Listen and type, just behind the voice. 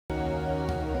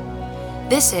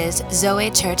This is ZOE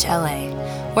Church LA.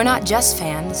 We're not just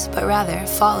fans, but rather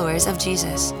followers of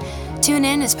Jesus. Tune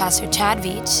in as Pastor Chad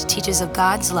Veach teaches of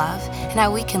God's love and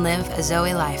how we can live a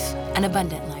ZOE life, an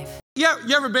abundant life. You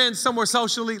ever been somewhere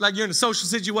socially, like you're in a social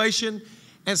situation,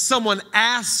 and someone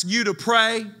asks you to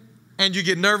pray and you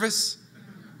get nervous?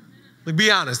 Like,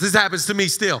 be honest, this happens to me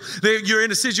still. You're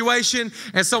in a situation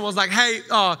and someone's like, hey,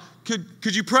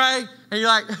 could you pray? And you're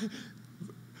like,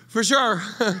 for sure.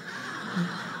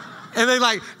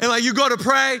 And you go to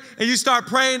pray and you start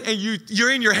praying and you're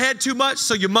in your head too much,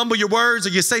 so you mumble your words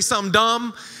or you say something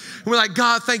dumb. And we're like,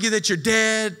 God, thank you that you're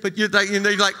dead, but you're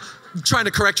like trying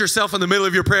to correct yourself in the middle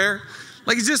of your prayer.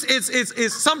 Like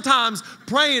it's sometimes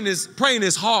praying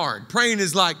is hard. Praying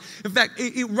is like, in fact,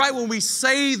 right when we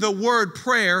say the word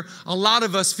prayer, a lot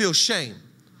of us feel shame.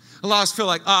 A lot of us feel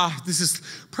like,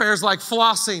 prayer's like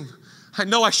flossing. I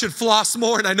know I should floss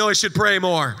more and I know I should pray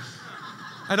more.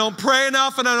 I don't pray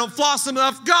enough and I don't floss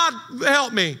enough. God,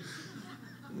 help me.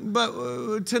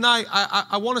 But tonight,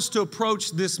 I want us to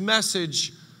approach this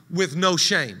message with no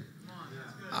shame.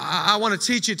 I want to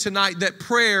teach you tonight that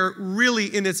prayer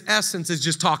really in its essence is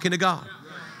just talking to God.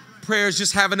 Prayer is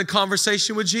just having a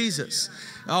conversation with Jesus.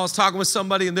 I was talking with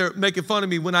somebody and they're making fun of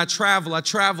me when I travel. I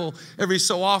travel every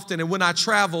so often, and when I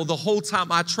travel, the whole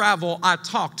time I travel, I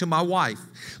talk to my wife.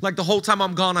 Like the whole time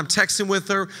I'm gone, I'm texting with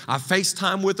her. I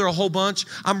FaceTime with her a whole bunch.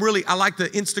 I like the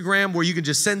Instagram where you can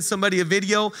just send somebody a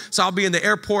video. So I'll be in the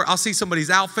airport. I'll see somebody's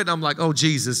outfit. And I'm like, oh,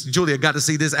 Jesus, Julia got to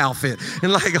see this outfit.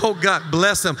 And like, oh, God,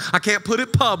 bless them. I can't put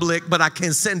it public, but I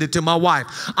can send it to my wife.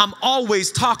 I'm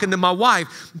always talking to my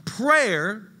wife.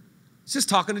 Prayer is just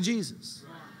talking to Jesus.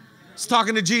 It's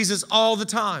talking to Jesus all the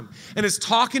time. And it's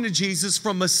talking to Jesus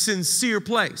from a sincere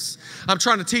place. I'm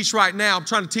trying to teach right now. I'm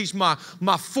trying to teach my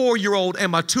 4-year-old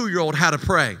and my 2-year-old how to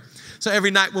pray. So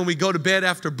every night when we go to bed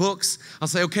after books, I'll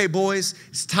say, okay, boys,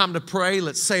 it's time to pray.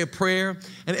 Let's say a prayer.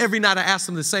 And every night I ask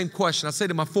them the same question. I say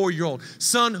to my 4-year-old,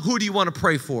 son, who do you want to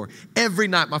pray for? Every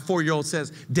night my 4-year-old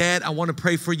says, Dad, I want to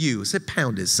pray for you. I said,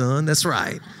 pound it, son. That's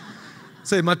right.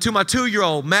 Say to my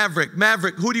 2-year-old,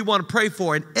 Maverick, who do you want to pray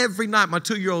for? And every night my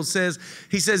 2-year-old says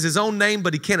his own name,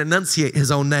 but he can't enunciate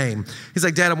his own name. He's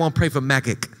like, Dad, I want to pray for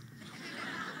Magic.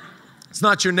 It's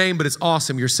not your name, but it's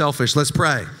awesome. You're selfish. Let's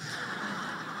pray.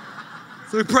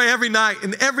 So we pray every night,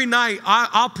 and every night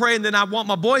I'll pray, and then I want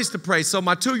my boys to pray. So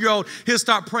my 2-year-old, he'll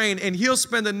start praying, and he'll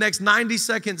spend the next 90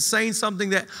 seconds saying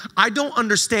something that I don't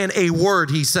understand a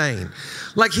word he's saying.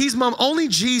 Like only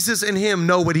Jesus and him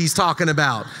know what he's talking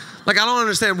about. Like, I don't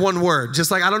understand one word.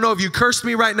 Just like, I don't know if you cursed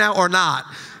me right now or not.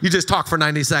 You just talk for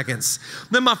 90 seconds.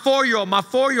 Then my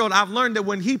 4-year-old, I've learned that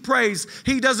when he prays,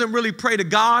 he doesn't really pray to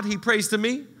God. He prays to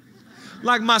me.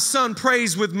 Like my son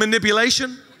prays with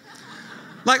manipulation.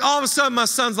 Like all of a sudden my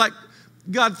son's like,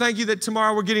 God, thank you that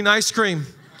tomorrow we're getting ice cream.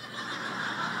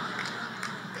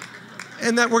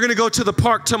 And that we're going to go to the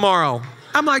park tomorrow.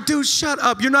 I'm like, dude, shut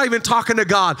up. You're not even talking to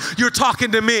God. You're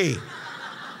talking to me.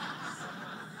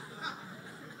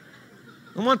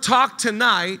 I want to talk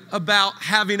tonight about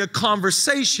having a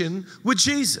conversation with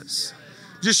Jesus.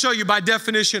 Just show you by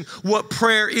definition what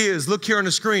prayer is. Look here on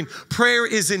the screen. Prayer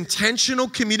is intentional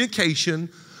communication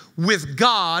with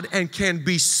God and can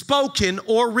be spoken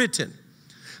or written.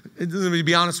 Let me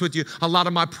be honest with you. A lot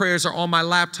of my prayers are on my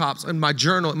laptops, in my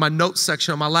journal, in my notes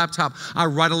section on my laptop. I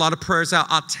write a lot of prayers out.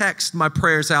 I text my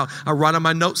prayers out. I write on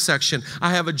my notes section.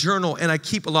 I have a journal and I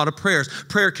keep a lot of prayers.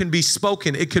 Prayer can be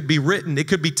spoken. It could be written. It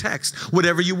could be text,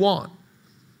 whatever you want.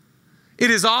 It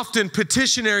is often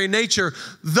petitionary in nature,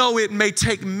 though it may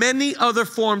take many other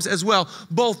forms as well.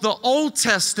 Both the Old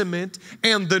Testament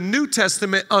and the New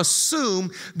Testament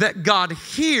assume that God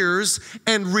hears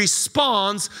and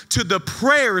responds to the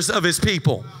prayers of his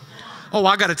people. Oh,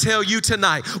 I got to tell you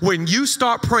tonight, when you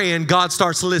start praying, God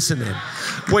starts listening.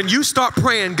 When you start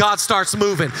praying, God starts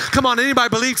moving. Come on, anybody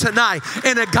believe tonight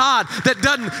in a God that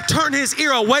doesn't turn his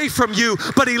ear away from you,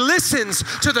 but he listens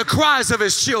to the cries of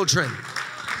his children?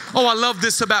 Oh, I love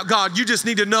this about God. You just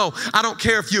need to know, I don't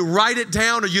care if you write it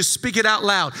down or you speak it out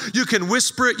loud. You can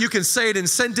whisper it. You can say it in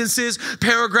sentences,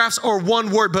 paragraphs, or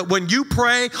one word. But when you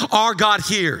pray, our God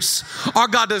hears. Our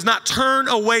God does not turn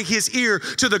away his ear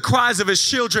to the cries of his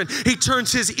children. He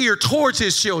turns his ear towards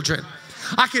his children.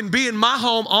 I can be in my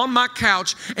home on my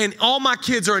couch and all my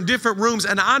kids are in different rooms,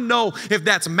 and I know if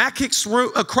that's Mackick's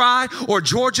cry or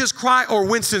George's cry or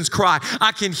Winston's cry.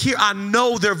 I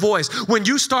know their voice. When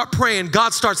you start praying,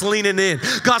 God starts leaning in.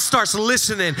 God starts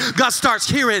listening. God starts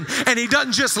hearing, and he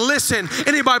doesn't just listen.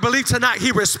 Anybody believe tonight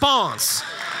he responds?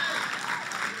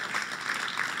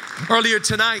 Earlier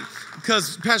tonight,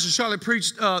 because Pastor Charlotte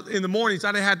preached in the mornings.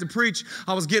 I didn't have to preach.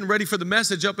 I was getting ready for the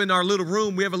message up in our little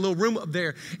room. We have a little room up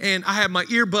there, and I had my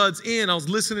earbuds in. I was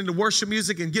listening to worship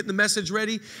music and getting the message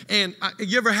ready. And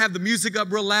you ever have the music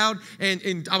up real loud,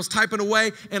 and I was typing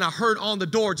away, and I heard on the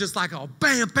door just like a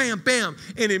bam, bam, bam.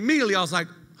 And immediately I was like,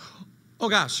 oh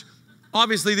gosh.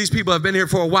 Obviously, these people have been here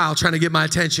for a while trying to get my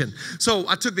attention. So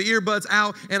I took the earbuds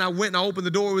out, and I went and I opened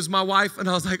the door. It was my wife, and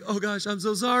I was like, oh, gosh, I'm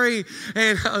so sorry.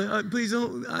 And please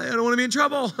don't, I don't want to be in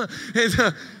trouble.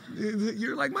 And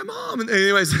you're like my mom. And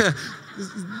anyways,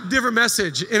 different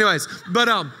message. Anyways, but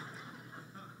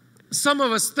some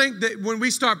of us think that when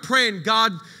we start praying,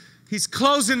 God, he's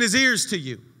closing his ears to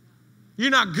you.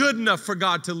 You're not good enough for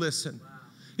God to listen.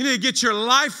 You need to get your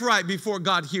life right before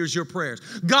God hears your prayers.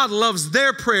 God loves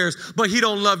their prayers, but he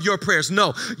don't love your prayers.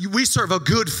 No, we serve a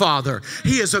good Father.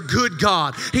 He is a good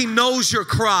God. He knows your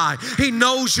cry. He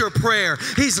knows your prayer.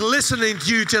 He's listening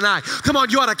to you tonight. Come on,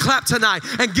 you ought to clap tonight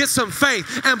and get some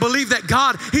faith and believe that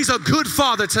God, he's a good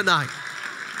Father tonight.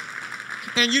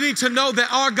 And you need to know that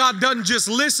our God doesn't just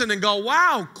listen and go,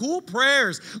 wow, cool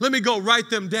prayers. Let me go write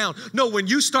them down. No, when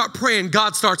you start praying,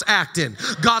 God starts acting.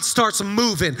 God starts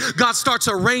moving. God starts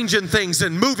arranging things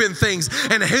and moving things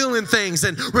and healing things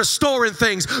and restoring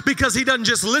things, because he doesn't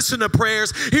just listen to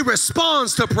prayers, he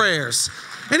responds to prayers.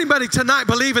 Anybody tonight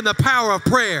believe in the power of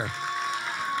prayer?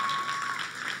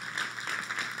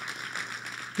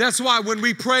 That's why when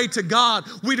we pray to God,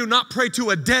 we do not pray to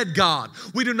a dead God.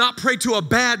 We do not pray to a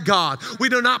bad God. We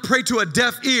do not pray to a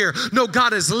deaf ear. No,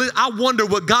 God is I wonder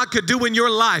what God could do in your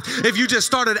life if you just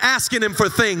started asking him for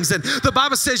things. And the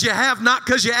Bible says you have not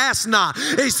because you ask not.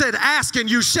 He said, ask and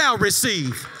you shall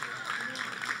receive.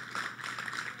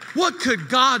 What could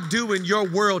God do in your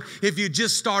world if you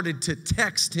just started to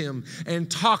text him and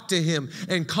talk to him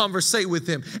and conversate with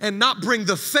him and not bring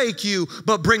the fake you,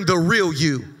 but bring the real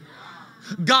you?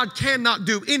 God cannot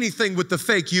do anything with the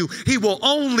fake you. He will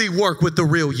only work with the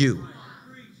real you.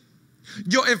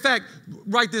 In fact,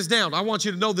 write this down. I want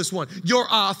you to know this one. Your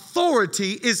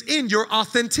authority is in your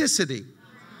authenticity.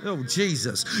 Oh,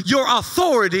 Jesus. Your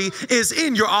authority is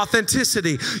in your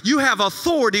authenticity. You have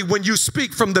authority when you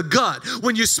speak from the gut,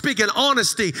 when you speak in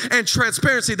honesty and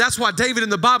transparency. That's why David in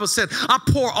the Bible said, I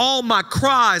pour all my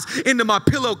cries into my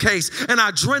pillowcase and I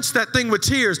drench that thing with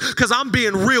tears because I'm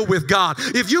being real with God.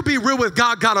 If you be real with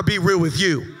God, God will be real with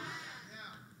you.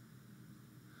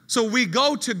 So we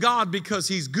go to God because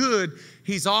he's good,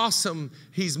 he's awesome,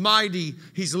 he's mighty,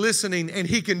 he's listening, and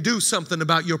he can do something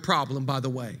about your problem, by the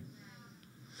way.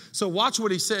 So watch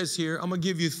what he says here. I'm going to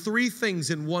give you 3 things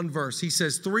in one verse. He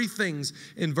says 3 things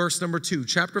in verse number 2.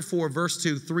 Chapter 4, verse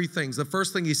 2, 3 things. The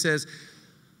first thing he says,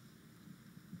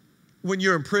 when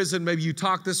you're in prison, maybe you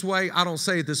talk this way. I don't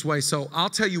say it this way. So I'll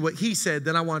tell you what he said,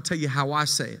 then I want to tell you how I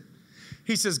say it.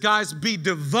 He says, guys, be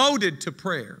devoted to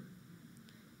prayer.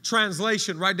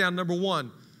 Translation, write down number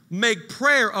 1. Make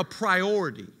prayer a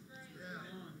priority.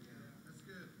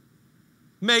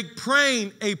 Make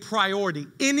praying a priority.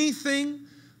 Anything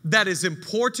that is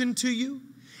important to you,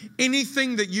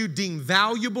 anything that you deem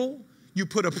valuable, you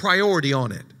put a priority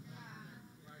on it.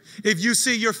 If you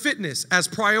see your fitness as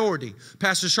priority,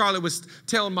 Pastor Charlotte was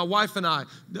telling my wife and I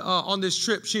on this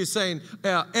trip, she is saying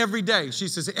every day, she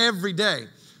says, every day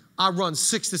I run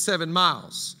 6 to 7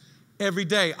 miles. Every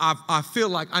day I feel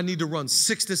like I need to run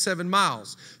 6 to 7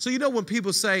 miles. So you know when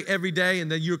people say every day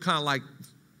and then you're kind of like,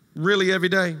 really every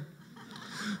day?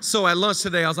 So at lunch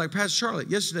today, I was like, Pastor Charlotte,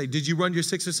 yesterday, did you run your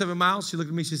 6 or 7 miles? She looked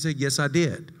at me, she said, yes, I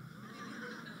did.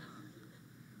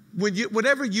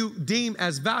 Whatever you deem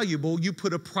as valuable, you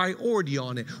put a priority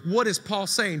on it. What is Paul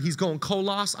saying? He's going,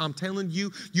 Kolos, I'm telling you,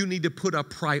 you need to put a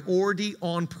priority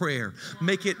on prayer.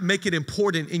 Make it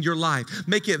important in your life.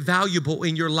 Make it valuable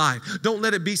in your life. Don't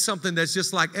let it be something that's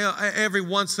just like every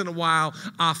once in a while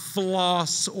I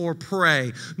floss or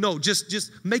pray. No,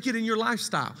 just make it in your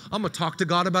lifestyle. I'm going to talk to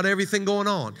God about everything going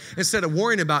on. Instead of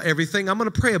worrying about everything, I'm going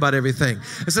to pray about everything.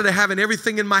 Instead of having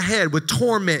everything in my head with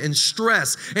torment and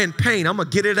stress and pain, I'm going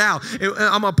to get it out.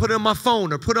 I'm going to put it on my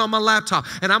phone or put it on my laptop,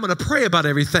 and I'm going to pray about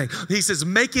everything. He says,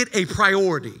 make it a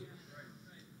priority.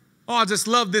 Oh, I just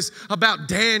love this about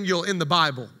Daniel in the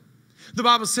Bible. The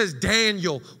Bible says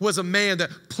Daniel was a man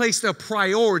that placed a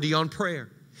priority on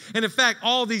prayer. And in fact,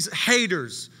 all these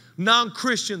haters,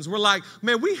 non-Christians were like,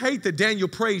 man, we hate that Daniel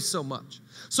prays so much.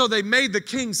 So they made the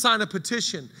king sign a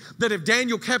petition that if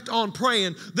Daniel kept on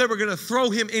praying, they were going to throw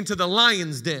him into the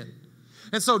lion's den.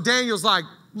 And so Daniel's like,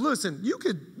 listen, you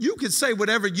could say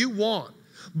whatever you want,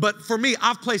 but for me,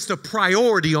 I've placed a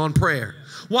priority on prayer.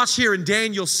 Watch here in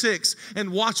Daniel 6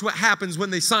 and watch what happens when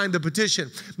they signed the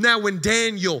petition. Now, when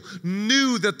Daniel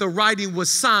knew that the writing was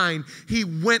signed, he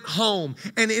went home,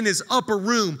 and in his upper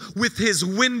room with his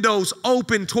windows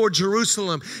open toward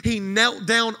Jerusalem, he knelt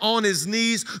down on his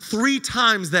knees 3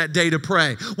 times that day to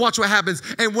pray. Watch what happens.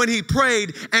 And when he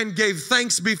prayed and gave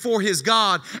thanks before his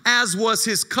God, as was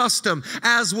his custom,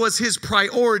 as was his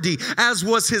priority, as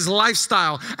was his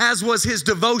lifestyle, as was his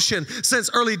devotion since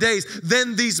early days,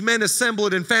 then these men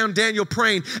assembled and found Daniel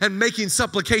praying and making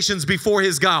supplications before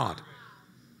his God.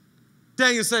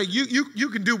 Daniel said, you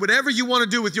can do whatever you want to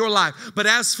do with your life, but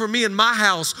as for me and my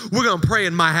house, we're going to pray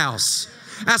in my house.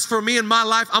 As for me and my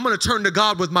life, I'm going to turn to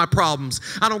God with my problems.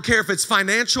 I don't care if it's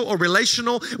financial or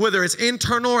relational, whether it's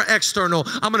internal or external.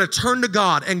 I'm going to turn to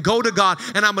God and go to God,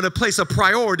 and I'm going to place a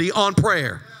priority on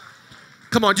prayer.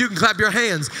 Come on, you can clap your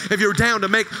hands if you're down to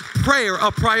make prayer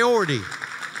a priority.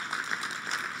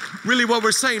 Really what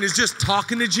we're saying is just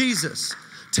talking to Jesus,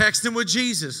 texting with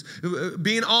Jesus,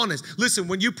 being honest. Listen,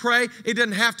 when you pray, it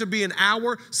doesn't have to be an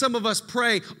hour. Some of us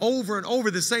pray over and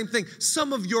over the same thing.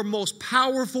 Some of your most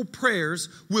powerful prayers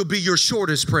will be your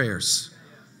shortest prayers.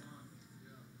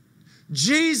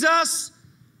 Jesus,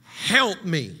 help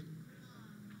me.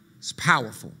 It's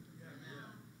powerful.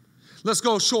 Let's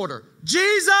go shorter.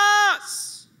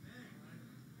 Jesus!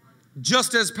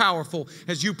 Just as powerful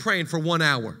as you praying for 1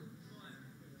 hour.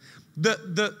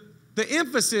 The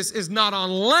emphasis is not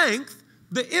on length,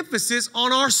 the emphasis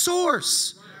on our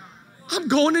source. I'm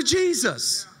going to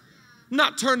Jesus. I'm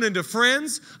not turning to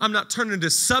friends. I'm not turning to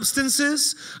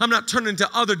substances. I'm not turning to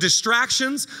other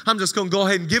distractions. I'm just going to go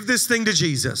ahead and give this thing to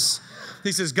Jesus.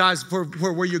 He says, guys, for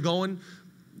where you're going,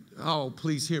 oh,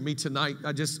 please hear me tonight.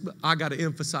 I got to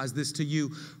emphasize this to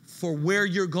you. For where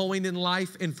you're going in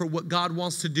life and for what God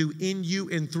wants to do in you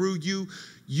and through you,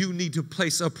 you need to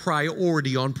place a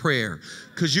priority on prayer,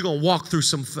 because you're going to walk through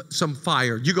some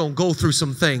fire. You're going to go through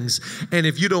some things. And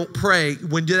if you don't pray,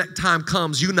 when that time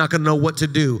comes, you're not going to know what to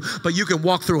do. But you can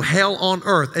walk through hell on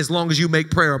earth as long as you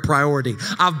make prayer a priority.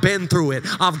 I've been through it.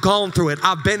 I've gone through it.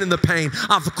 I've been in the pain.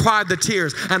 I've cried the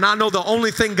tears. And I know the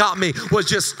only thing got me was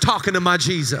just talking to my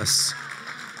Jesus.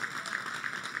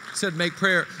 He said, make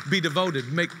prayer, be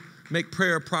devoted, make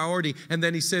prayer a priority. And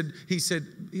then he said,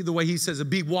 the way he says it,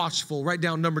 be watchful. Write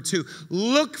down number 2.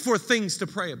 Look for things to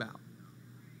pray about.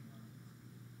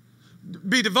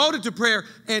 Be devoted to prayer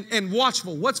and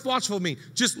watchful. What's watchful mean?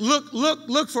 Just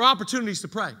look for opportunities to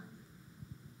pray.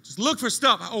 Just look for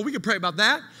stuff. Oh, we can pray about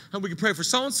that. And we can pray for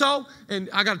so-and-so. And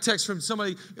I got a text from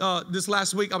somebody this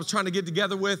last week I was trying to get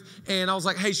together with. And I was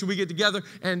like, hey, should we get together?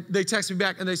 And they texted me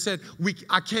back and they said,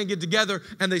 I can't get together.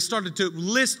 And they started to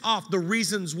list off the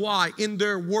reasons why in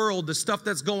their world, the stuff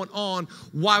that's going on,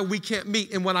 why we can't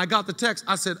meet. And when I got the text,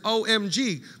 I said,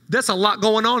 OMG, that's a lot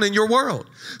going on in your world.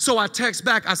 So I text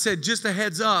back. I said, just a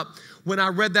heads up. When I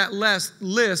read that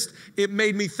list, it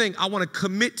made me think, I want to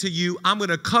commit to you. I'm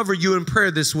going to cover you in prayer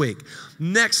this week.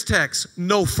 Next text,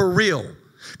 no, for real.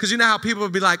 Because you know how people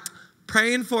would be like,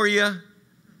 praying for you.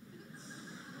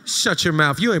 Shut your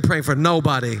mouth. You ain't praying for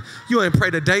nobody. You ain't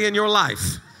prayed a day in your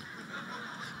life.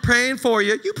 Praying for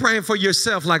you. You praying for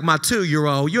yourself like my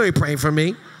 2-year-old. You ain't praying for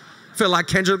me. Feel like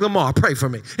Kendrick Lamar. Pray for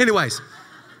me. Anyways.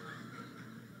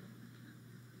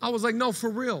 I was like, no, for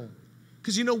real.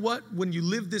 Because you know what? When you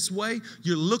live this way,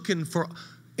 you're looking for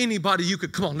anybody you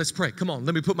could, come on, let's pray. Come on,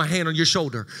 let me put my hand on your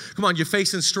shoulder. Come on, you're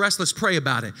facing stress, let's pray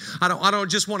about it. I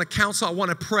don't just want to counsel, I want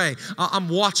to pray. I'm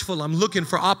watchful, I'm looking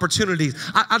for opportunities.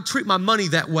 I treat my money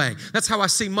that way. That's how I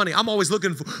see money. I'm always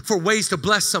looking for ways to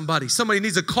bless somebody. Somebody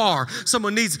needs a car.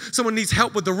 Someone needs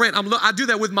help with the rent. I do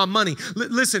that with my money.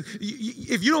 Listen,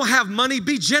 if you don't have money,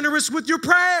 be generous with your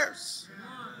prayers.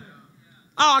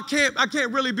 Oh, I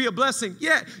can't really be a blessing.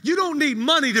 Yeah, you don't need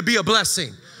money to be a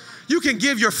blessing. You can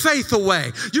give your faith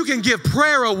away. You can give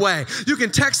prayer away. You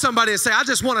can text somebody and say, I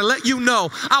just want to let you know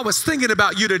I was thinking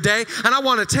about you today, and I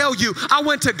want to tell you I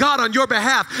went to God on your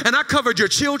behalf, and I covered your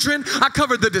children. I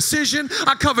covered the decision.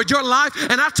 I covered your life,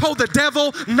 and I told the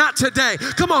devil, not today.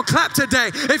 Come on, clap today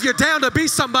if you're down to be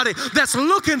somebody that's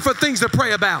looking for things to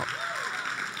pray about.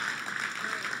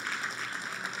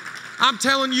 I'm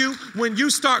telling you, when you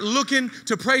start looking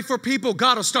to pray for people,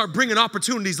 God will start bringing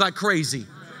opportunities like crazy.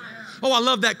 Oh, I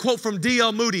love that quote from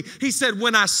D.L. Moody. He said,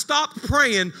 when I stopped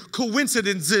praying,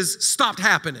 coincidences stopped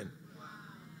happening.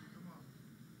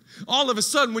 All of a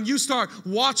sudden, when you start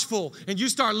watchful and you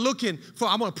start looking for,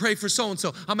 I'm going to pray for so-and-so.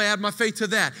 I'm going to add my faith to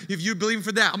that. If you believe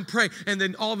for that, I'm praying. And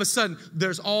then all of a sudden,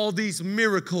 there's all these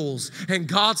miracles. And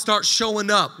God starts showing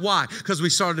up. Why? Because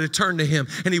we started to turn to him.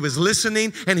 And he was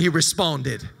listening and he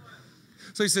responded.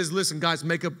 So he says, listen, guys,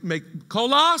 make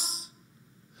kolos.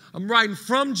 I'm writing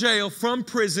from jail, from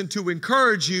prison to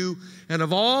encourage you. And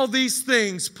of all these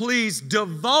things, please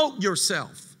devote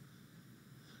yourself.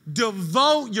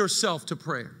 Devote yourself to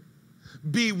prayer.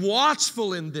 Be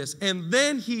watchful in this. And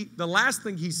then the last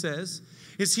thing he says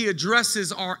is he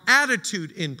addresses our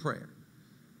attitude in prayer.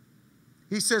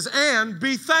 He says, and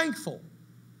be thankful.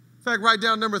 In fact, write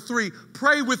down number 3,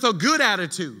 pray with a good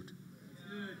attitude.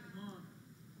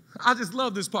 I just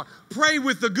love this part. Pray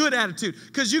with a good attitude,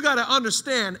 because you got to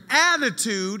understand,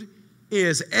 attitude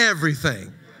is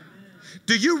everything.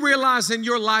 Do you realize in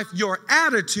your life, your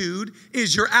attitude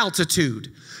is your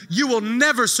altitude? You will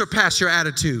never surpass your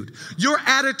attitude. Your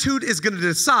attitude is going to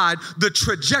decide the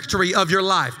trajectory of your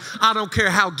life. I don't care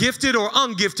how gifted or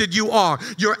ungifted you are.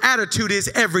 Your attitude is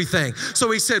everything. So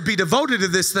he said, be devoted to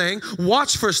this thing,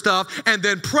 watch for stuff, and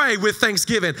then pray with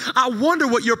thanksgiving. I wonder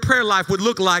what your prayer life would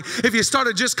look like if you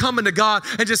started just coming to God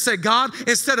and just say, God,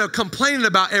 instead of complaining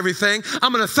about everything,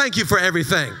 I'm going to thank you for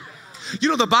everything. You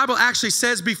know, the Bible actually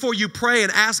says before you pray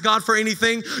and ask God for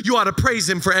anything, you ought to praise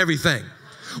him for everything.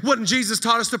 Wouldn't Jesus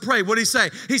taught us to pray? What did he say?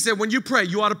 He said, when you pray,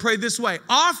 you ought to pray this way.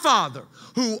 Our Father,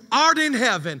 who art in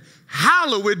heaven,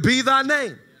 hallowed be thy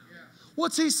name.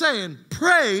 What's he saying?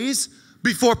 Praise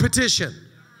before petition.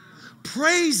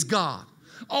 Praise God.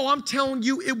 Oh, I'm telling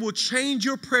you, it will change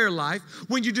your prayer life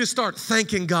when you just start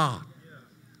thanking God.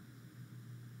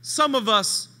 Some of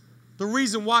us, the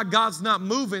reason why God's not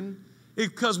moving is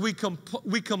because we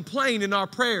complain in our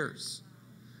prayers.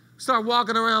 We start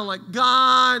walking around like,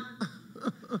 God,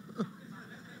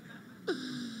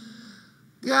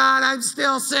 God, I'm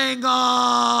still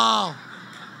single.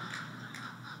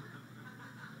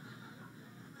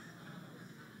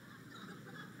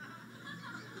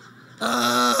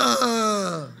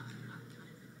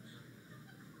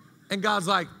 And God's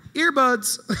like,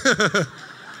 earbuds.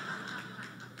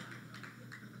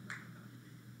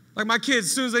 Like my kids,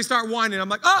 as soon as they start whining, I'm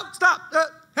like, oh, stop.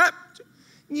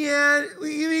 Yeah,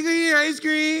 we can eat ice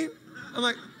cream. I'm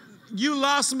like, you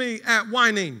lost me at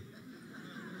whining.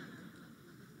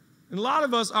 And a lot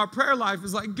of us, our prayer life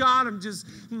is like, God, I'm just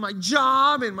my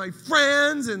job and my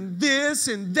friends and this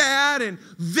and that and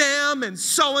them and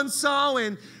so-and-so.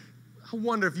 And I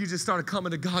wonder if you just started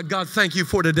coming to God. God, thank you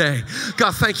for today.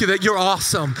 God, thank you that you're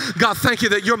awesome. God, thank you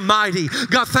that you're mighty.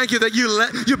 God, thank you that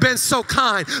you've been so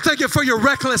kind. Thank you for your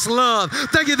reckless love.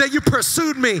 Thank you that you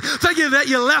pursued me. Thank you that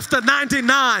you left the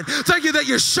 99. Thank you that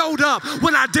you showed up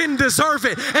when I didn't deserve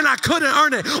it and I couldn't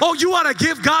earn it. Oh, you ought to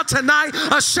give God tonight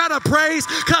a shout of praise,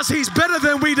 because he's better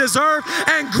than we deserve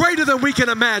and greater than we can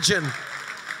imagine.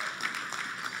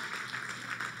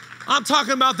 I'm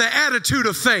talking about the attitude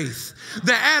of faith.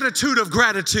 The attitude of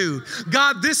gratitude.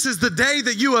 God, this is the day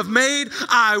that you have made.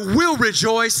 I will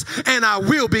rejoice and I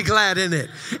will be glad in it.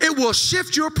 It will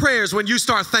shift your prayers when you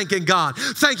start thanking God.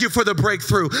 Thank you for the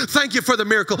breakthrough. Thank you for the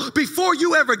miracle. Before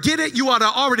you ever get it, you ought to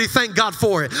already thank God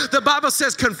for it. The Bible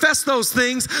says, confess those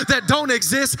things that don't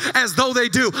exist as though they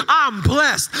do. I'm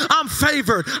blessed. I'm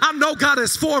favored. I know God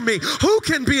is for me. Who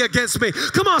can be against me?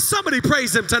 Come on, somebody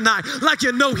praise him tonight like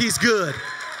you know he's good.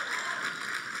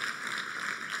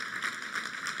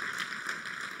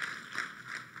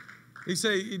 He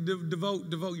say,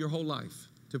 devote your whole life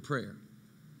to prayer.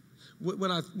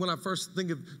 When I first think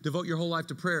of devote your whole life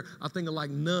to prayer, I think of like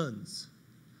nuns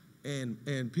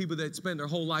and people that spend their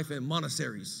whole life in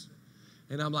monasteries.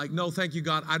 And I'm like, no, thank you,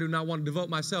 God. I do not want to devote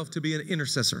myself to be an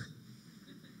intercessor.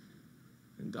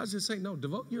 And God's just saying, no,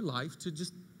 devote your life to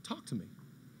just talk to me.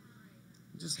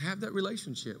 Just have that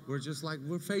relationship. We're just like,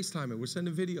 we're FaceTiming. We're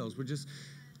sending videos.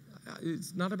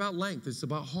 It's not about length. It's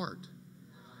about heart.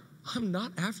 I'm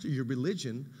not after your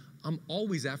religion. I'm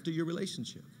always after your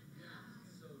relationship.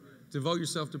 Devote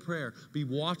yourself to prayer. Be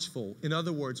watchful. In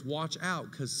other words, watch out,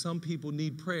 because some people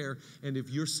need prayer. And if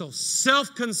you're so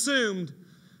self-consumed,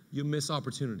 you miss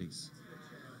opportunities.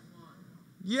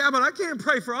 Yeah, but I can't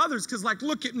pray for others because, like,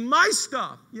 look at my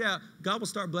stuff. Yeah, God will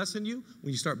start blessing you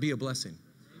when you start be a blessing.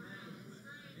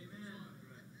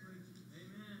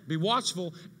 Be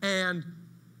watchful and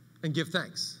give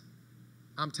thanks.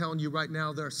 I'm telling you right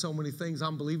now, there are so many things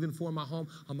I'm believing for in my home.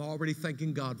 I'm already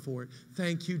thanking God for it.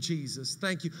 Thank you, Jesus.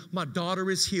 Thank you. My daughter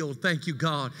is healed. Thank you,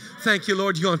 God. Thank you,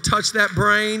 Lord. You're going to touch that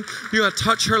brain. You're going to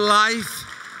touch her life.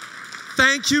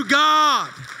 Thank you,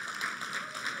 God.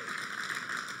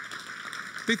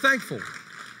 Be thankful.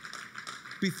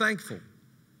 Be thankful.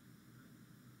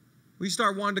 When you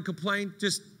start wanting to complain,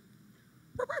 just,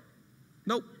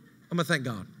 nope, I'm going to thank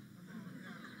God.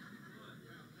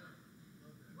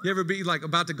 You ever be like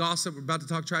about to gossip, about to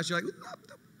talk trash? You're like,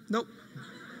 nope.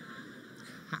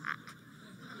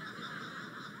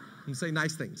 And say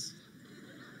nice things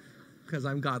because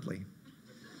I'm godly.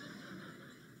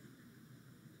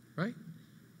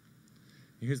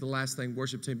 Here's the last thing,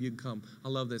 worship team, you can come. I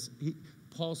love this.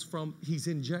 He's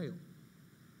in jail.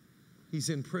 He's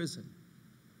in prison.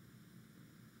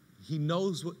 He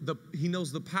knows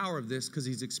the power of this because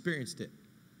he's experienced it.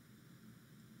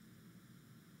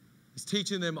 He's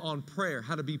teaching them on prayer,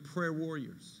 how to be prayer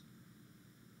warriors.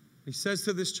 He says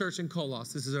to this church in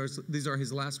Kolos, these are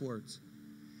his last words.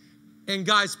 And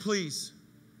guys, please,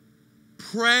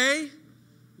 pray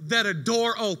that a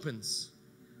door opens.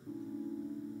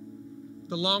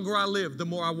 The longer I live, the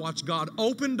more I watch God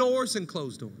open doors and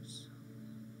close doors.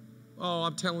 Oh,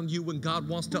 I'm telling you, when God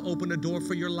wants to open a door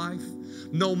for your life,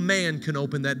 no man can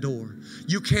open that door.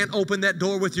 You can't open that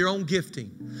door with your own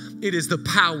gifting. It is the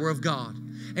power of God.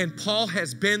 And Paul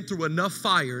has been through enough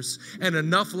fires and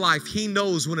enough life. He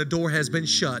knows when a door has been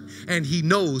shut, and he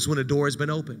knows when a door has been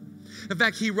opened. In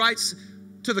fact, he writes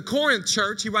to the Corinth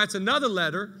church, he writes another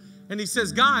letter, and he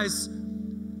says, guys,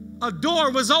 a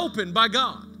door was opened by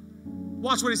God.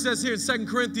 Watch what he says here in 2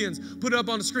 Corinthians. Put it up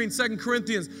on the screen, 2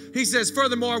 Corinthians. He says,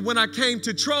 furthermore, when I came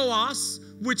to Troas,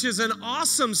 which is an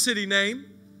awesome city name.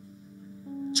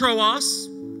 Troas,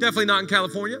 definitely not in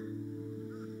California.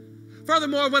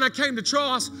 Furthermore, when I came to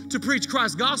Troas to preach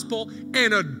Christ's gospel,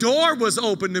 and a door was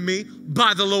opened to me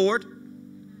by the Lord.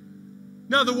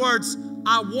 In other words,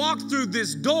 I walked through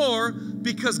this door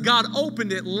because God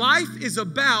opened it. Life is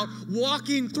about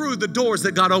walking through the doors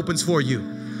that God opens for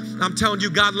you. I'm telling you,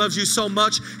 God loves you so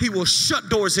much, he will shut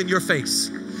doors in your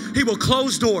face. He will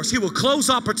close doors. He will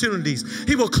close opportunities.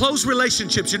 He will close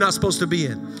relationships you're not supposed to be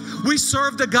in. We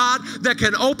serve the God that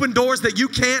can open doors that you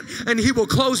can't, and he will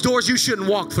close doors you shouldn't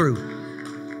walk through.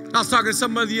 I was talking to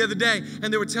somebody the other day,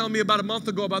 and they were telling me about a month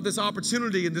ago about this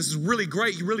opportunity, and this is really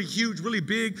great, really huge, really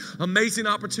big, amazing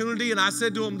opportunity. And I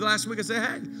said to him last week, I said,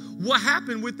 hey, what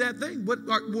happened with that thing?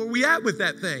 Where we at with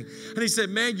that thing? And he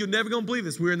said, man, you're never going to believe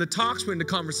this. We were in the talks, we were in the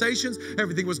conversations,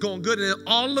 everything was going good, and then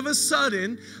all of a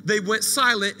sudden, they went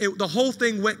silent. The whole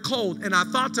thing went cold, and I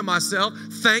thought to myself,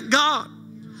 thank God.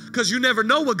 Because you never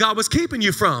know what God was keeping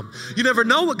you from. You never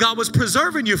know what God was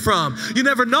preserving you from. You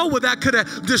never know what that could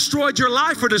have destroyed your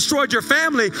life or destroyed your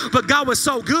family. But God was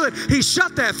so good, he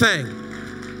shut that thing.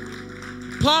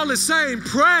 Paul is saying,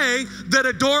 pray that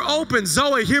a door opens.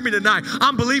 Zoe, hear me tonight.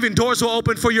 I'm believing doors will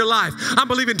open for your life. I'm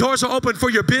believing doors will open for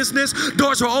your business.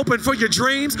 Doors will open for your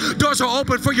dreams. Doors will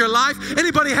open for your life.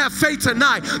 Anybody have faith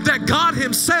tonight that God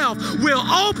himself will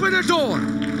open a door?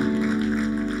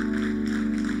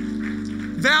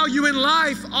 Value in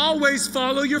life, always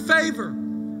follow your favor.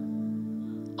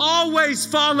 Always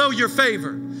follow your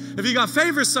favor. If you got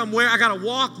favor somewhere, I got to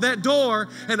walk that door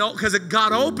and because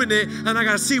God opened it and I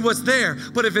got to see what's there.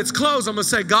 But if it's closed, I'm going to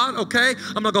say, God, okay,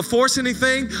 I'm not going to force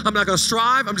anything. I'm not going to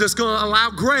strive. I'm just going to allow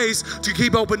grace to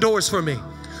keep open doors for me.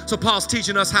 So Paul's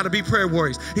teaching us how to be prayer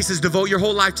warriors. He says, devote your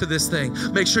whole life to this thing.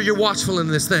 Make sure you're watchful in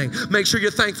this thing. Make sure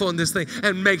you're thankful in this thing.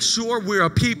 And make sure we're a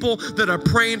people that are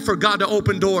praying for God to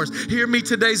open doors. Hear me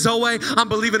today, Zoe. I'm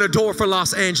believing a door for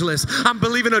Los Angeles. I'm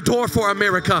believing a door for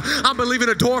America. I'm believing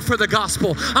a door for the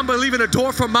gospel. I'm believing a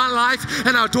door for my life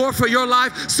and a door for your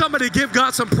life. Somebody give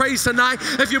God some praise tonight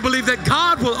if you believe that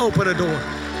God will open a door.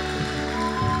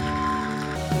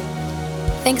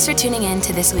 Thanks for tuning in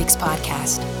to this week's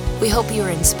podcast. We hope you were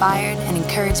inspired and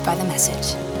encouraged by the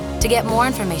message. To get more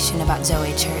information about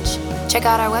ZOE Church, check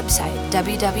out our website,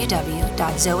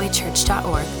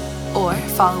 www.zoechurch.org, or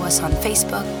follow us on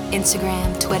Facebook,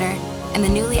 Instagram, Twitter, and the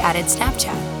newly added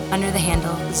Snapchat under the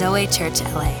handle ZOE Church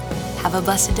LA. Have a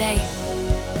blessed day.